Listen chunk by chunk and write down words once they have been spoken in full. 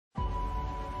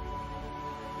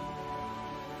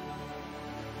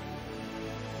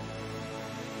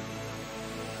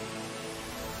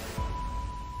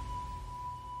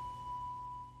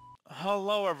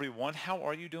Hello everyone, how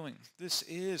are you doing? This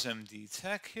is MD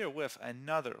Tech here with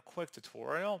another quick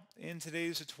tutorial. In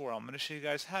today's tutorial, I'm going to show you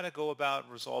guys how to go about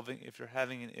resolving if you're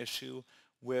having an issue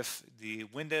with the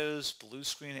Windows blue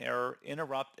screen error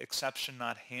interrupt exception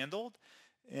not handled.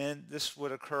 And this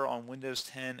would occur on Windows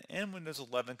 10 and Windows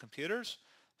 11 computers.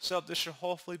 So this should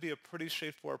hopefully be a pretty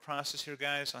straightforward process here,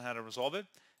 guys, on how to resolve it.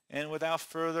 And without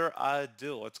further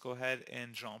ado, let's go ahead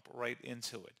and jump right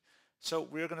into it. So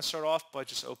we're going to start off by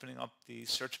just opening up the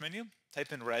search menu,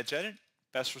 type in regedit,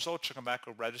 best result, check back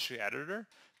a registry editor.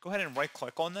 Go ahead and right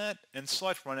click on that and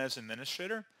select run as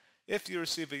administrator. If you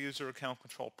receive a user account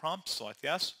control prompt, select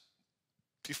yes.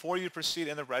 Before you proceed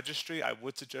in the registry, I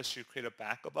would suggest you create a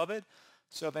backup of it.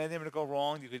 So if anything were to go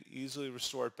wrong, you could easily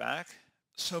restore it back.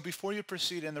 So before you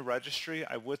proceed in the registry,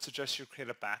 I would suggest you create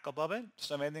a backup of it.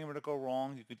 So if anything were to go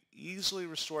wrong, you could easily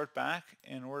restore it back.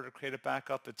 In order to create a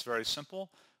backup, it's very simple.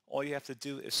 All you have to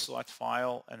do is select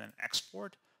File and then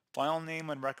Export. File name,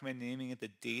 I'd recommend naming it the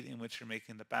date in which you're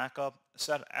making the backup.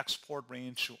 Set export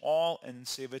range to all and then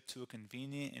save it to a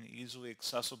convenient and easily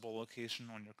accessible location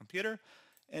on your computer.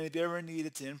 And if you ever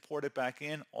needed to import it back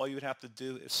in, all you would have to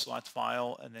do is select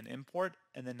File and then Import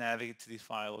and then navigate to the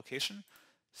file location.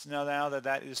 So now that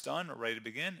that is done, we're ready to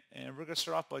begin. And we're going to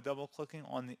start off by double clicking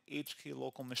on the HK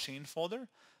local machine folder.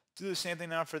 Do the same thing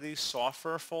now for the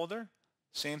software folder.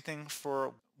 Same thing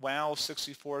for WoW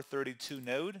 6432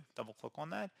 node. Double click on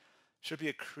that. Should be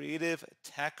a creative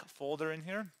tech folder in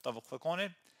here. Double click on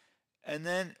it. And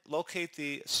then locate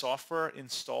the software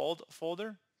installed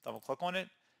folder. Double click on it.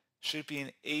 Should be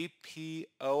an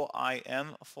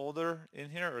APOIM folder in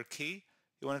here or key.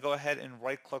 You want to go ahead and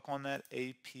right click on that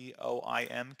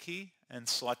APOIM key and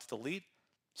select delete.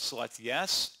 Select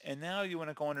yes. And now you want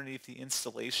to go underneath the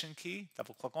installation key.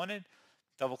 Double click on it.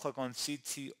 Double click on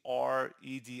CTREDIST.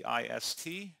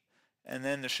 And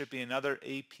then there should be another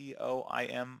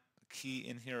APOIM key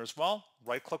in here as well.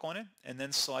 Right click on it and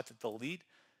then select delete.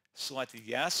 Select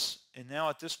yes. And now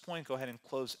at this point, go ahead and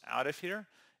close out of here.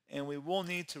 And we will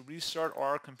need to restart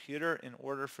our computer in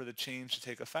order for the change to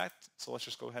take effect. So let's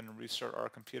just go ahead and restart our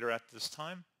computer at this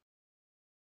time.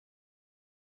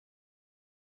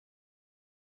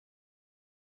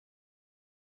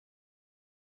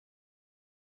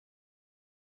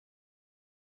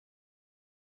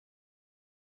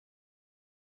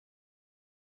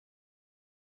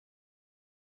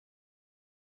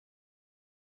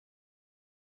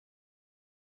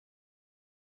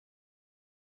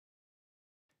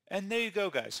 And there you go,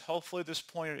 guys. Hopefully this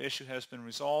pointer issue has been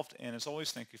resolved. And as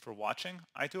always, thank you for watching.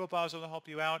 I do hope I was able to help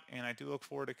you out, and I do look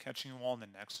forward to catching you all in the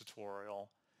next tutorial.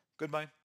 Goodbye.